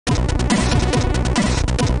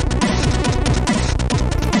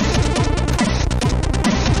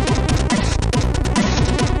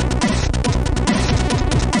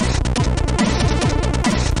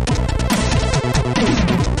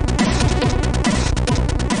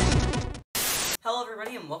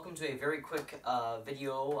welcome to a very quick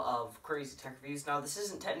video of Crazy Tech Reviews. Now, this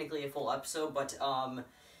isn't technically a full episode, but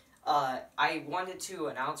I wanted to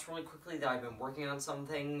announce really quickly that I've been working on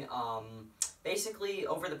something. Basically,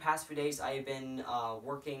 over the past few days, I have been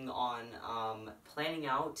working on planning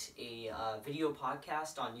out a video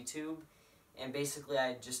podcast on YouTube. And basically,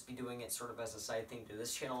 I'd just be doing it sort of as a side thing to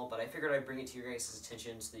this channel, but I figured I'd bring it to your guys'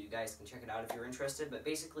 attention so that you guys can check it out if you're interested. But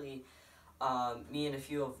basically, me and a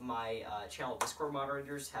few of my channel Discord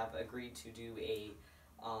moderators have agreed to do a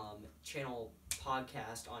channel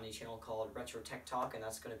podcast on a channel called Retro Tech Talk, and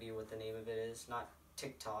that's going to be what the name of it is. Not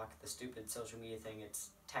TikTok, the stupid social media thing, it's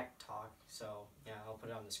Tech Talk. So, yeah, I'll put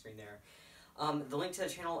it on the screen there. The link to the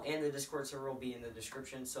channel and the Discord server will be in the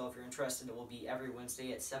description, so if you're interested, it will be every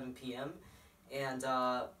Wednesday at 7 p.m. And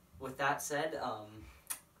with that said,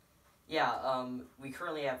 we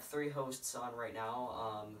currently have 3 hosts on right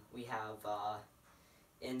now. We have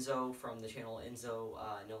Enzo from the channel Enzo,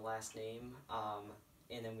 no last name,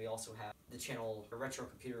 and then we also have the channel Retro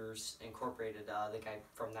Computers Incorporated, the guy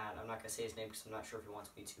from that. I'm not going to say his name because I'm not sure if he wants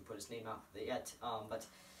me to put his name out yet, but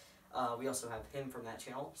we also have him from that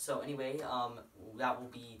channel. So anyway, that will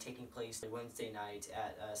be taking place Wednesday night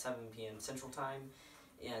at 7 p.m. Central Time,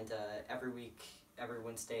 and every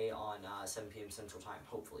Wednesday on 7 p.m. Central Time,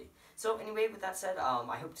 hopefully. So anyway, with that said,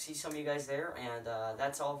 I hope to see some of you guys there, and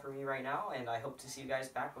that's all for me right now, and I hope to see you guys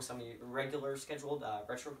back with some of your regular scheduled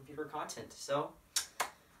retro computer content. So,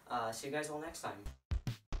 see you guys all next time.